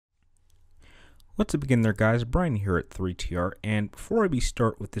What's up again there, guys? Brian here at 3TR, and before I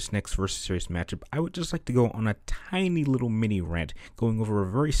start with this next Versus Series matchup, I would just like to go on a tiny little mini rant going over a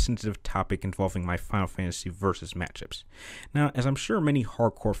very sensitive topic involving my Final Fantasy Versus matchups. Now, as I'm sure many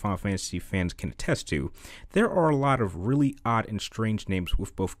hardcore Final Fantasy fans can attest to, there are a lot of really odd and strange names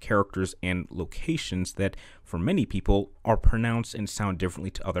with both characters and locations that, for many people, are pronounced and sound differently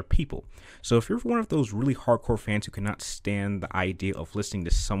to other people. So if you're one of those really hardcore fans who cannot stand the idea of listening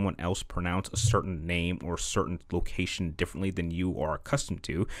to someone else pronounce a certain name or a certain location differently than you are accustomed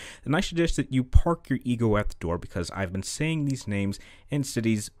to, then I suggest that you park your ego at the door, because I've been saying these names and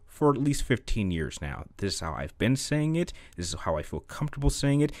cities for at least 15 years now. This is how I've been saying it, this is how I feel comfortable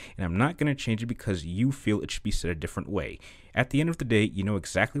saying it, and I'm not going to change it because you feel it should be said a different way. At the end of the day, you know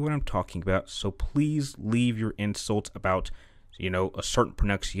exactly what I'm talking about, so please leave your insults about a certain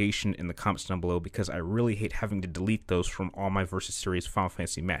pronunciation in the comments down below, because I really hate having to delete those from all my Versus Series Final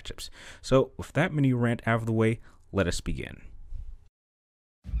Fantasy matchups. So, with that mini rant out of the way, let us begin.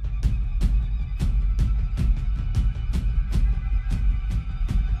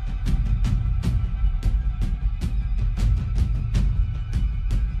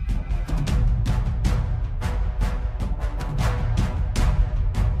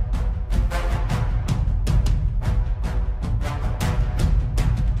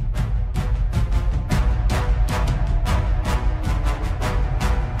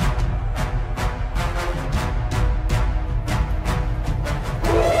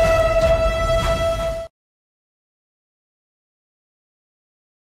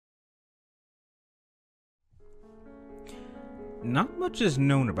 Not much is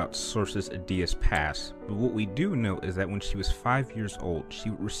known about Sorceress Edea's past, but what we do know is that when she was 5 years old, she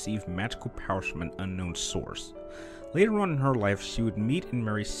would receive magical powers from an unknown source. Later on in her life, she would meet and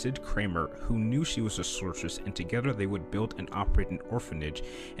marry Sid Kramer, who knew she was a sorceress, and together they would build and operate an orphanage,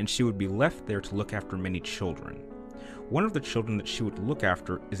 and she would be left there to look after many children. One of the children that she would look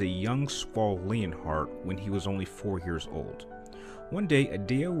after is a young Squall Leonhardt when he was only 4 years old. One day,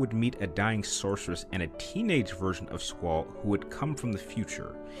 Edea would meet a dying sorceress and a teenage version of Squall who would come from the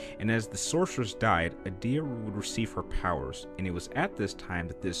future, and as the sorceress died, Edea would receive her powers, and it was at this time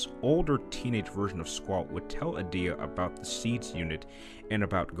that this older teenage version of Squall would tell Edea about the Seeds unit and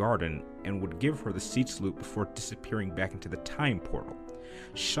about Garden, and would give her the Seeds loot before disappearing back into the time portal.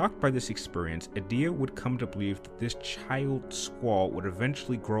 Shocked by this experience, Edea would come to believe that this child Squall would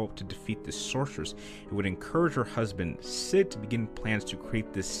eventually grow up to defeat this sorceress, and would encourage her husband, Sid, to begin plans to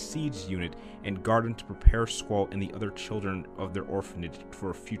create this Seeds unit and Garden to prepare Squall and the other children of their orphanage for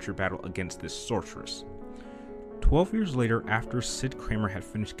a future battle against this sorceress. 12 years later, after Sid Kramer had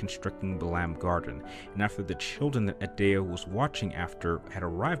finished constructing Balam Garden, and after the children that Edea was watching after had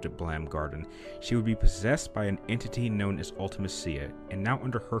arrived at Balam Garden, she would be possessed by an entity known as Ultimacia, and now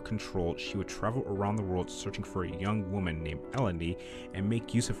under her control, she would travel around the world searching for a young woman named Eleni and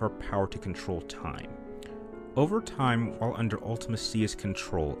make use of her power to control time. Over time, while under Ultimacia's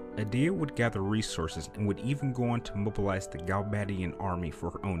control, Edea would gather resources and would even go on to mobilize the Galbadian army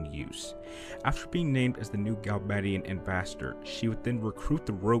for her own use. After being named as the new Galbadian ambassador, she would then recruit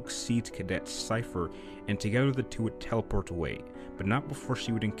the rogue Seeds cadet Cypher, and together the two would teleport away, but not before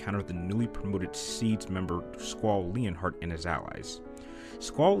she would encounter the newly promoted Seeds member Squall Leonhardt and his allies.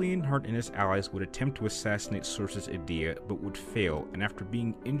 Squall Leonhardt and his allies would attempt to assassinate Sorceress Edea, but would fail, and after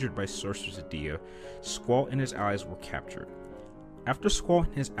being injured by Sorceress Edea, Squall and his allies were captured. After Squall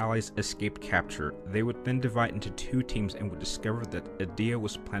and his allies escaped capture, they would then divide into two teams and would discover that Edea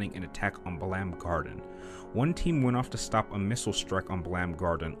was planning an attack on Balam Garden. One team went off to stop a missile strike on Balam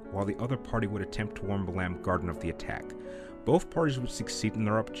Garden, while the other party would attempt to warn Balam Garden of the attack. Both parties would succeed in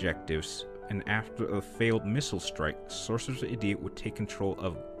their objectives, and after a failed missile strike, Sorceress Edea would take control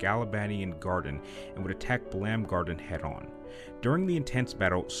of Galbadian Garden and would attack Balam Garden head-on. During the intense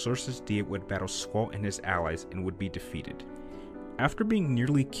battle, Sorceress Edea would battle Squall and his allies and would be defeated. After being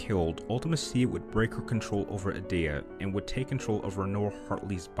nearly killed, Ultimacia would break her control over Edea and would take control over Noah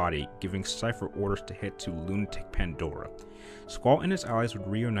Hartley's body, giving Cypher orders to head to lunatic Pandora. Squall and his allies would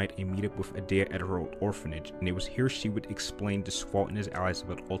reunite and meet up with Edea at her old orphanage, and it was here she would explain to Squall and his allies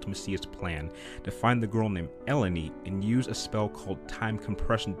about Ultimacia's plan to find the girl named Eleni and use a spell called Time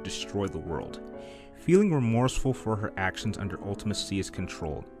Compression to destroy the world. Feeling remorseful for her actions under Ultimacia's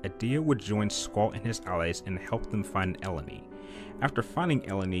control, Edea would join Squall and his allies and help them find Eleni. After finding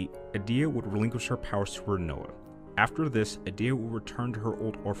Eleni, Edea would relinquish her powers to Noah. After this, Edea would return to her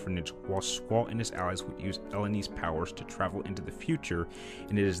old orphanage, while Squall and his allies would use Eleni's powers to travel into the future,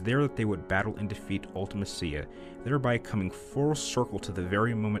 and it is there that they would battle and defeat Ultimacia, thereby coming full circle to the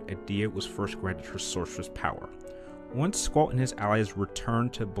very moment Edea was first granted her sorceress power. Once Squall and his allies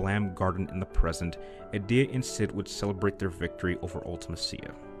returned to Blam Garden in the present, Edea and Cid would celebrate their victory over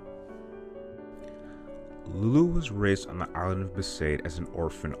Ultimacia. Lulu was raised on the island of Besaid as an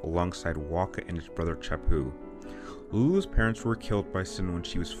orphan alongside Waka and his brother Chapu. Lulu's parents were killed by Sin when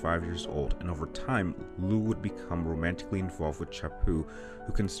she was 5 years old, and over time, Lulu would become romantically involved with Chapu,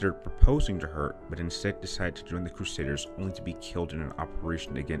 who considered proposing to her, but instead decided to join the Crusaders only to be killed in an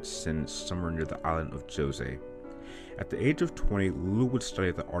operation against Sin somewhere near the island of Jose. At the age of 20, Lulu would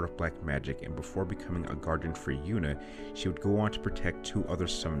study the art of black magic, and before becoming a guardian for Yuna, she would go on to protect 2 other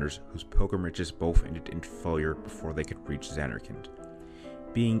summoners whose pilgrimages both ended in failure before they could reach Zanarkand.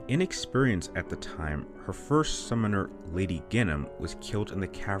 Being inexperienced at the time, her first summoner, Lady Genom, was killed in the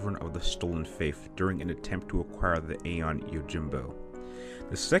Cavern of the Stolen Faith during an attempt to acquire the Aeon Yojimbo.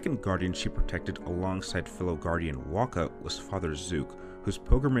 The second guardian she protected alongside fellow guardian Waka was Father Zook, whose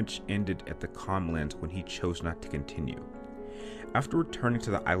pilgrimage ended at the Calmlands when he chose not to continue. After returning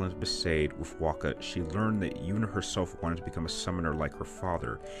to the island of Besaid with Waka, she learned that Yuna herself wanted to become a summoner like her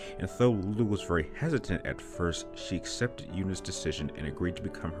father, and though Lulu was very hesitant at first, she accepted Yuna's decision and agreed to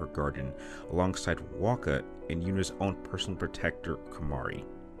become her guardian, alongside Waka and Yuna's own personal protector, Kamari.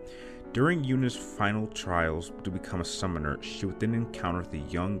 During Yuna's final trials to become a summoner, she would then encounter the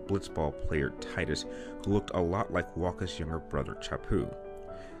young blitzball player Titus, who looked a lot like Waka's younger brother Chapu.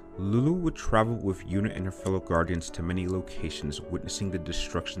 Lulu would travel with Yuna and her fellow guardians to many locations, witnessing the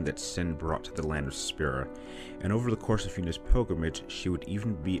destruction that Sin brought to the land of Spira, and over the course of Yuna's pilgrimage, she would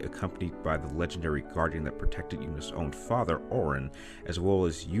even be accompanied by the legendary guardian that protected Yuna's own father, Orin, as well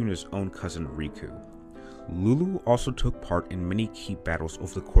as Yuna's own cousin, Riku. Lulu also took part in many key battles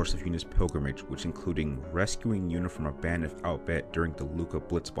over the course of Yuna's pilgrimage, which including rescuing Yuna from a band of Outbet during the Luca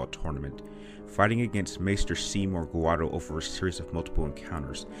Blitzball tournament, fighting against Maester Seymour Guado over a series of multiple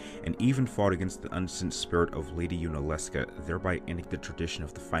encounters, and even fought against the unsent spirit of Lady Yunalesca, thereby ending the tradition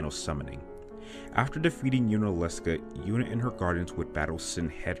of the final summoning. After defeating Yunalesca, Yuna and her guardians would battle Sin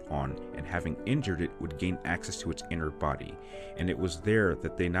head-on, and having injured it, would gain access to its inner body, and it was there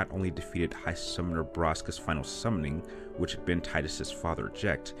that they not only defeated High Summoner Braska's final summoning, which had been Titus's father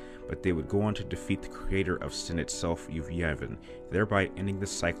Jekt, but they would go on to defeat the creator of Sin itself, Yevon, thereby ending the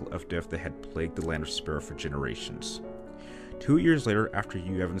cycle of death that had plagued the land of Spira for generations. 2 years later, after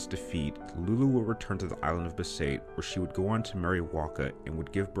Yevon's defeat, Lulu would return to the island of Besaid, where she would go on to marry Waka and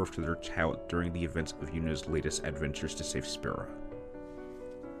would give birth to their child during the events of Yuna's latest adventures to save Spira.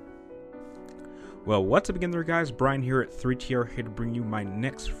 Well, what's up again there, guys? Brian here at 3TR, here to bring you my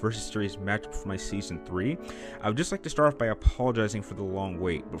next Versus Series matchup for my Season 3. I would just like to start off by apologizing for the long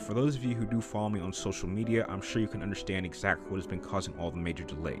wait, but for those of you who do follow me on social media, I'm sure you can understand exactly what has been causing all the major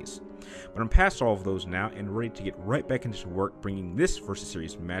delays. But I'm past all of those now and ready to get right back into work, bringing this Versus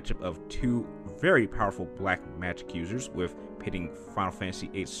Series matchup of 2 very powerful black magic users, with pitting Final Fantasy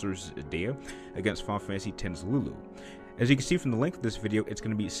VIII Sorceress Edea against Final Fantasy X's Lulu. As you can see from the length of this video, it's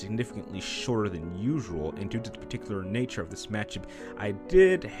going to be significantly shorter than usual, and due to the particular nature of this matchup, I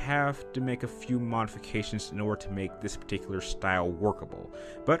did have to make a few modifications in order to make this particular style workable.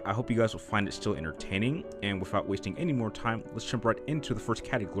 But I hope you guys will find it still entertaining, and without wasting any more time, let's jump right into the first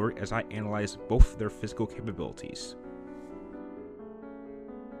category as I analyze both their physical capabilities.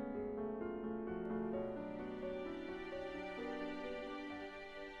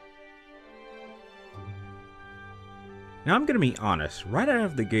 Now I'm going to be honest, right out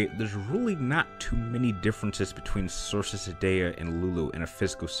of the gate, there's really not too many differences between Sorceress Edea and Lulu in a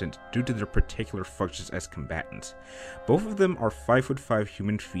physical sense due to their particular functions as combatants. Both of them are 5'5"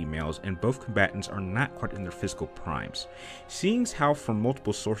 human females, and both combatants are not quite in their physical primes. Seeing how from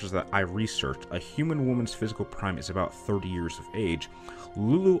multiple sources that I researched, a human woman's physical prime is about 30 years of age,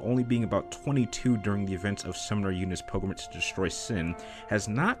 Lulu only being about 22 during the events of Summoner Yuna's pilgrimage to destroy Sin, has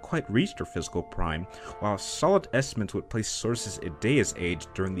not quite reached her physical prime, while solid estimates would place Sorceress Edea's age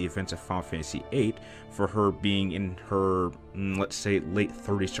during the events of Final Fantasy VIII for her being in her, let's say, late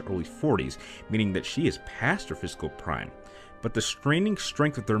 30s to early 40s, meaning that she is past her physical prime. But the straining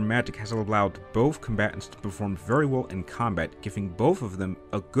strength of their magic has allowed both combatants to perform very well in combat, giving both of them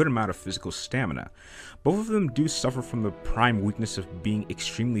a good amount of physical stamina. Both of them do suffer from the prime weakness of being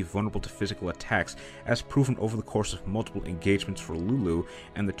extremely vulnerable to physical attacks, as proven over the course of multiple engagements for Lulu,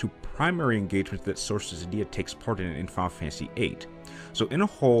 and the 2 primary engagements that Sorceress Edea takes part in Final Fantasy VIII. So in a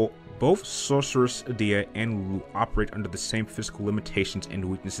whole, both Sorceress Edea and Lulu operate under the same physical limitations and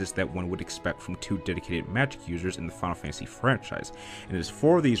weaknesses that one would expect from 2 dedicated magic users in the Final Fantasy franchise, and it is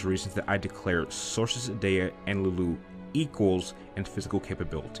for these reasons that I declare Sorceress Edea and Lulu equals in physical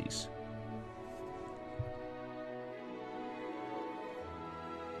capabilities.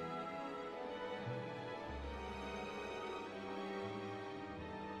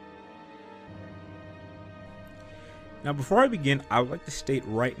 Now before I begin, I would like to state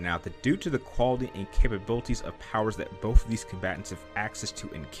right now that due to the quality and capabilities of powers that both of these combatants have access to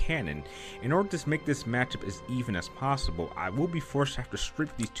in canon, in order to make this matchup as even as possible, I will be forced to have to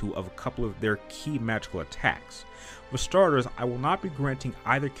strip these two of a couple of their key magical attacks. For starters, I will not be granting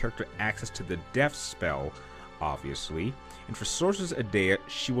either character access to the Death spell, obviously, and for Sorceress Edea,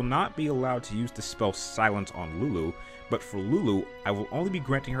 she will not be allowed to use the spell Silence on Lulu, but for Lulu, I will only be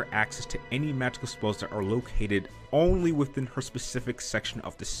granting her access to any magical spells that are located only within her specific section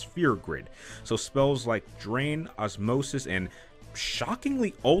of the sphere grid. So spells like Drain, Osmosis, and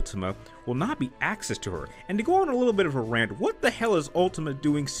shockingly Ultima will not be access to her. And to go on a little bit of a rant, what the hell is Ultima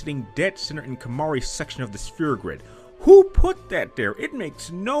doing sitting dead center in Kamari's section of the sphere grid? Who put that there? It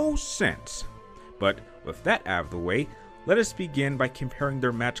makes no sense. But with that out of the way, let us begin by comparing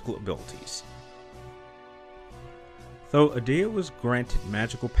their magical abilities. Though Edea was granted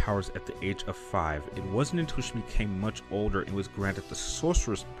magical powers at the age of 5, it wasn't until she became much older and was granted the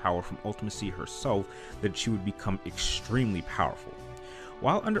sorceress power from Ultimacy herself that she would become extremely powerful.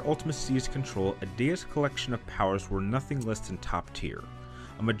 While under Ultimacy's control, Edea's collection of powers were nothing less than top tier.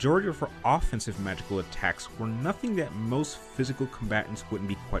 A majority of her offensive magical attacks were nothing that most physical combatants wouldn't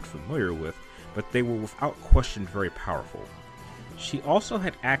be quite familiar with, but they were without question very powerful. She also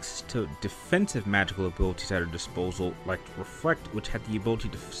had access to defensive magical abilities at her disposal, like Reflect, which had the ability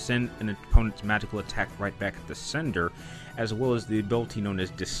to send an opponent's magical attack right back at the sender, as well as the ability known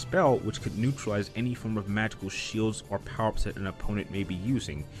as Dispel, which could neutralize any form of magical shields or power-ups that an opponent may be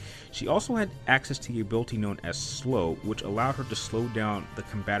using. She also had access to the ability known as Slow, which allowed her to slow down the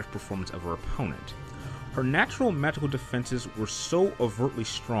combative performance of her opponent. Her natural magical defenses were so overtly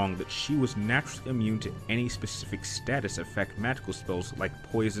strong that she was naturally immune to any specific status effect magical spells like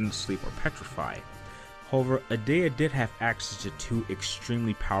Poison, Sleep, or Petrify. However, Edea did have access to two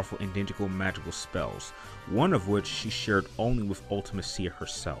extremely powerful and identical magical spells, one of which she shared only with Ultimacia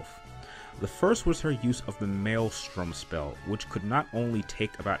herself. The first was her use of the Maelstrom spell, which could not only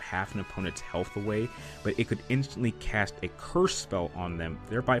take about half an opponent's health away, but it could instantly cast a curse spell on them,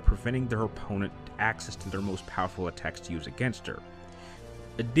 thereby preventing their opponent access to their most powerful attacks to use against her.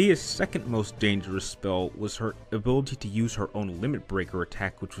 Edea's second most dangerous spell was her ability to use her own Limit Breaker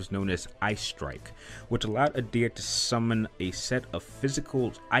attack, which was known as Ice Strike, which allowed Edea to summon a set of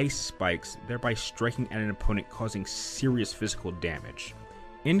physical ice spikes, thereby striking at an opponent, causing serious physical damage.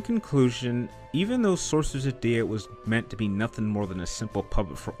 In conclusion, even though Sorceress Edea was meant to be nothing more than a simple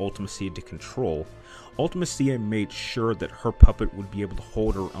puppet for Ultimacia to control, Ultimacia made sure that her puppet would be able to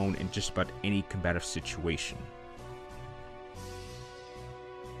hold her own in just about any combative situation.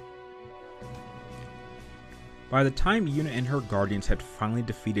 By the time Yuna and her guardians had finally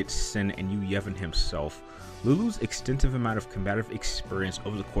defeated Sin and Yu Yevon himself, Lulu's extensive amount of combative experience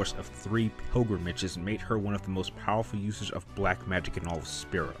over the course of 3 pilgrimages made her one of the most powerful users of black magic in all of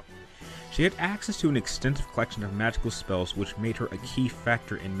Spira. She had access to an extensive collection of magical spells, which made her a key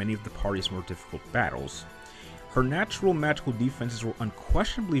factor in many of the party's more difficult battles. Her natural magical defenses were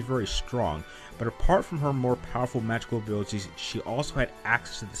unquestionably very strong, but apart from her more powerful magical abilities, she also had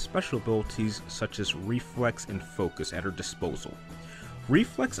access to the special abilities such as Reflex and Focus at her disposal.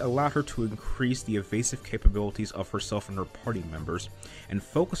 Reflex allowed her to increase the evasive capabilities of herself and her party members, and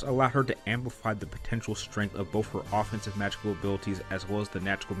Focus allowed her to amplify the potential strength of both her offensive magical abilities as well as the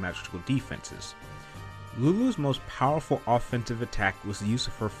natural magical defenses. Lulu's most powerful offensive attack was the use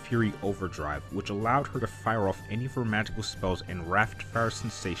of her Fury Overdrive, which allowed her to fire off any of her magical spells in Rapid Fire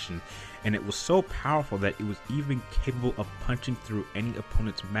Sensation, and it was so powerful that it was even capable of punching through any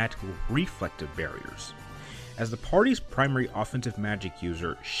opponent's magical reflective barriers. As the party's primary offensive magic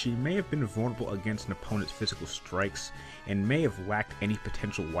user, she may have been vulnerable against an opponent's physical strikes, and may have lacked any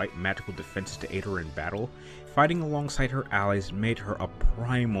potential white magical defenses to aid her in battle. Fighting alongside her allies made her a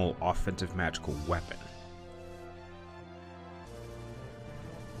primal offensive magical weapon.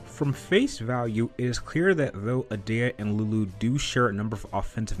 From face value, it is clear that though Edea and Lulu do share a number of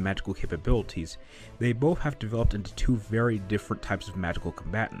offensive magical capabilities, they both have developed into two very different types of magical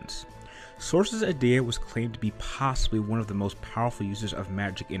combatants. Sorceress Edea was claimed to be possibly one of the most powerful users of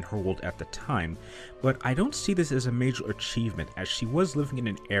magic in her world at the time, but I don't see this as a major achievement, as she was living in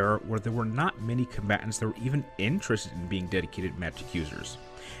an era where there were not many combatants that were even interested in being dedicated magic users,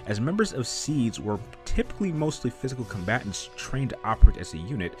 as members of Seeds were typically mostly physical combatants trained to operate as a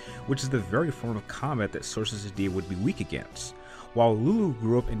unit, which is the very form of combat that Sorceress Edea would be weak against. While Lulu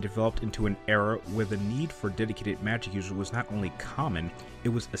grew up and developed into an era where the need for a dedicated magic user was not only common, it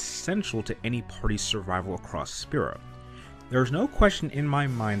was essential to any party's survival across Spira. There is no question in my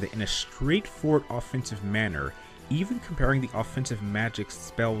mind that in a straightforward offensive manner, Even comparing the offensive magic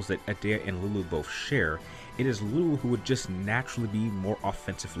spells that Edea and Lulu both share, it is Lulu who would just naturally be more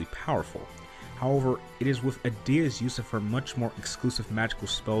offensively powerful. However, it is with Edea's use of her much more exclusive magical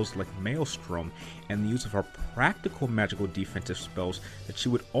spells like Maelstrom and the use of her practical magical defensive spells that she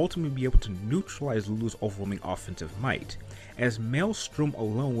would ultimately be able to neutralize Lulu's overwhelming offensive might, as Maelstrom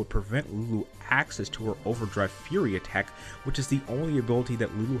alone would prevent Lulu access to her Overdrive Fury attack, which is the only ability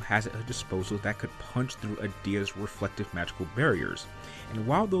that Lulu has at her disposal that could punch through Edea's reflective magical barriers. And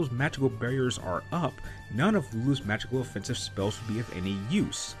while those magical barriers are up, none of Lulu's magical offensive spells would be of any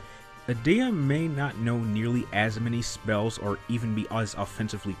use. Edea may not know nearly as many spells or even be as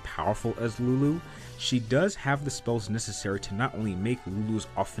offensively powerful as Lulu. She does have the spells necessary to not only make Lulu's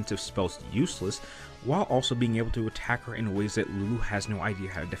offensive spells useless, while also being able to attack her in ways that Lulu has no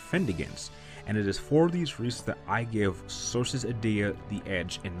idea how to defend against. And it is for these reasons that I give Sorceress Edea the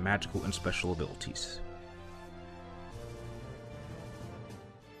edge in magical and special abilities.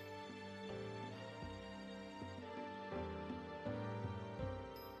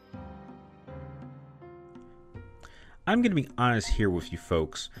 I'm going to be honest here with you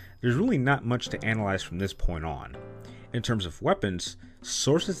folks, there's really not much to analyze from this point on. In terms of weapons,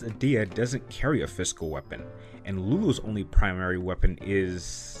 Sorceress Edea doesn't carry a physical weapon, and Lulu's only primary weapon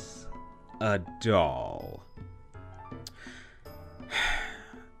is a doll.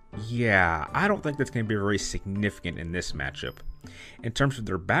 Yeah, I don't think that's going to be very significant in this matchup. In terms of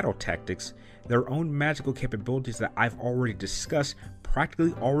their battle tactics, their own magical capabilities that I've already discussed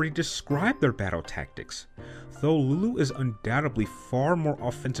practically already describe their battle tactics. Though Lulu is undoubtedly far more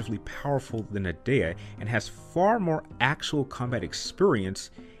offensively powerful than Edea and has far more actual combat experience,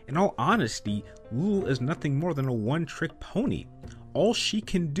 in all honesty, Lulu is nothing more than a one-trick pony. All she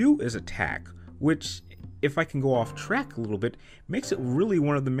can do is attack, which, if I can go off track a little bit, makes it really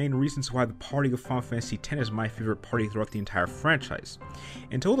one of the main reasons why the party of Final Fantasy X is my favorite party throughout the entire franchise.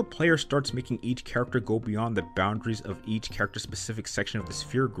 Until the player starts making each character go beyond the boundaries of each character's specific section of the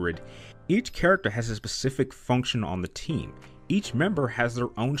sphere grid, each character has a specific function on the team. Each member has their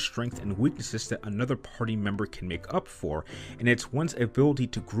own strengths and weaknesses that another party member can make up for, and it's one's ability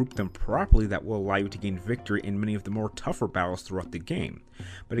to group them properly that will allow you to gain victory in many of the more tougher battles throughout the game.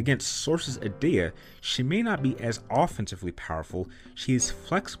 But against Sorceress Edea, she may not be as offensively powerful, she is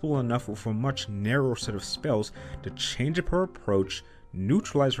flexible enough with a much narrower set of spells to change up her approach,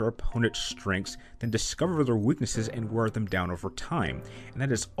 neutralize her opponent's strengths, then discover their weaknesses and wear them down over time, and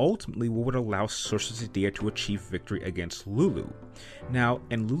that is ultimately what would allow Sorceress Edea to achieve victory against Lulu. Now,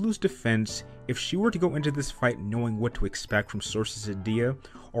 in Lulu's defense, if she were to go into this fight knowing what to expect from Sorceress Edea,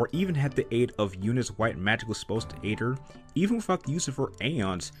 or even had the aid of Yuna's white magical spells to aid her, even without the use of her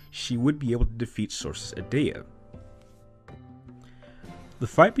Aeons, she would be able to defeat Sorceress Edea. The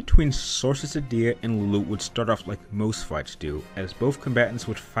fight between Sorceress Edea and Lulu would start off like most fights do, as both combatants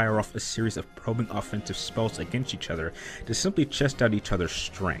would fire off a series of probing offensive spells against each other to simply test out each other's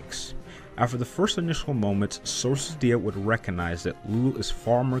strengths. After the first initial moments, Sorceress Edea would recognize that Lulu is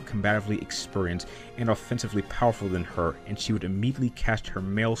far more combatively experienced and offensively powerful than her, and she would immediately cast her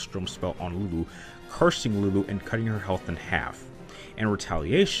Maelstrom spell on Lulu, cursing Lulu and cutting her health in half. In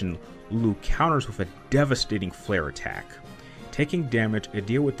retaliation, Lulu counters with a devastating flare attack. Taking damage,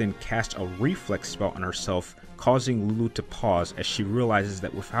 Edea would then cast a reflex spell on herself, causing Lulu to pause as she realizes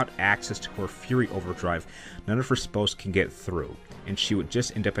that without access to her Fury Overdrive, none of her spells can get through, and she would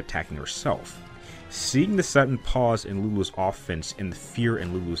just end up attacking herself. Seeing the sudden pause in Lulu's offense and the fear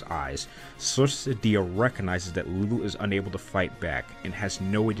in Lulu's eyes, Sorceress Edea recognizes that Lulu is unable to fight back and has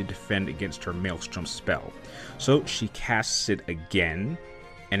no way to defend against her Maelstrom spell, so she casts it again,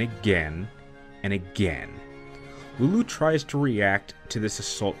 and again, and again. Lulu tries to react to this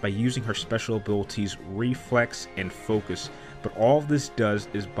assault by using her special abilities Reflex and Focus, but all of this does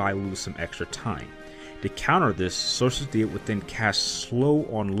is buy Lulu some extra time. To counter this, Sorceress Edea would then cast Slow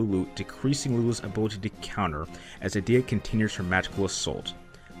on Lulu, decreasing Lulu's ability to counter as Edea continues her magical assault.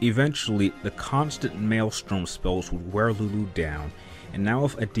 Eventually, the constant Maelstrom spells would wear Lulu down, and now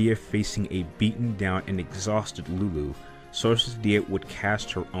with Edea facing a beaten down and exhausted Lulu, Sorceress Edea would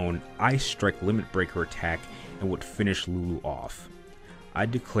cast her own Ice Strike Limit Breaker attack and would finish Lulu off. I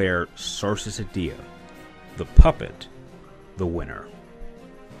declare Sorceress Edea, the puppet, the winner.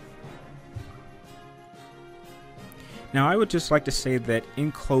 Now, I would just like to say that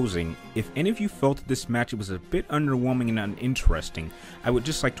in closing, if any of you felt that this matchup was a bit underwhelming and uninteresting, I would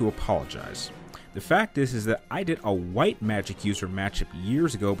just like to apologize. The fact is that I did a white magic user matchup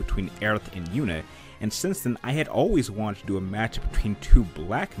years ago between Aerith and Yuna, and since then I had always wanted to do a matchup between two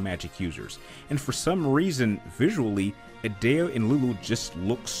black magic users, and for some reason, visually, Edea and Lulu just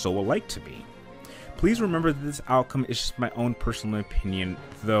look so alike to me. Please remember that this outcome is just my own personal opinion,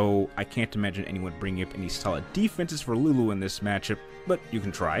 though I can't imagine anyone bringing up any solid defenses for Lulu in this matchup, but you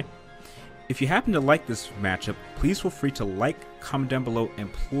can try. If you happen to like this matchup, please feel free to like, comment down below,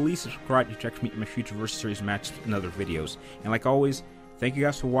 and please subscribe to check me in my future Versus Series matchups and other videos. And like always, thank you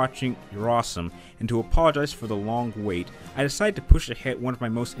guys for watching, you're awesome, and to apologize for the long wait, I decided to push ahead one of my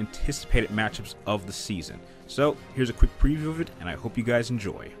most anticipated matchups of the season. So, here's a quick preview of it, and I hope you guys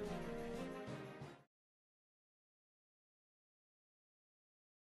enjoy.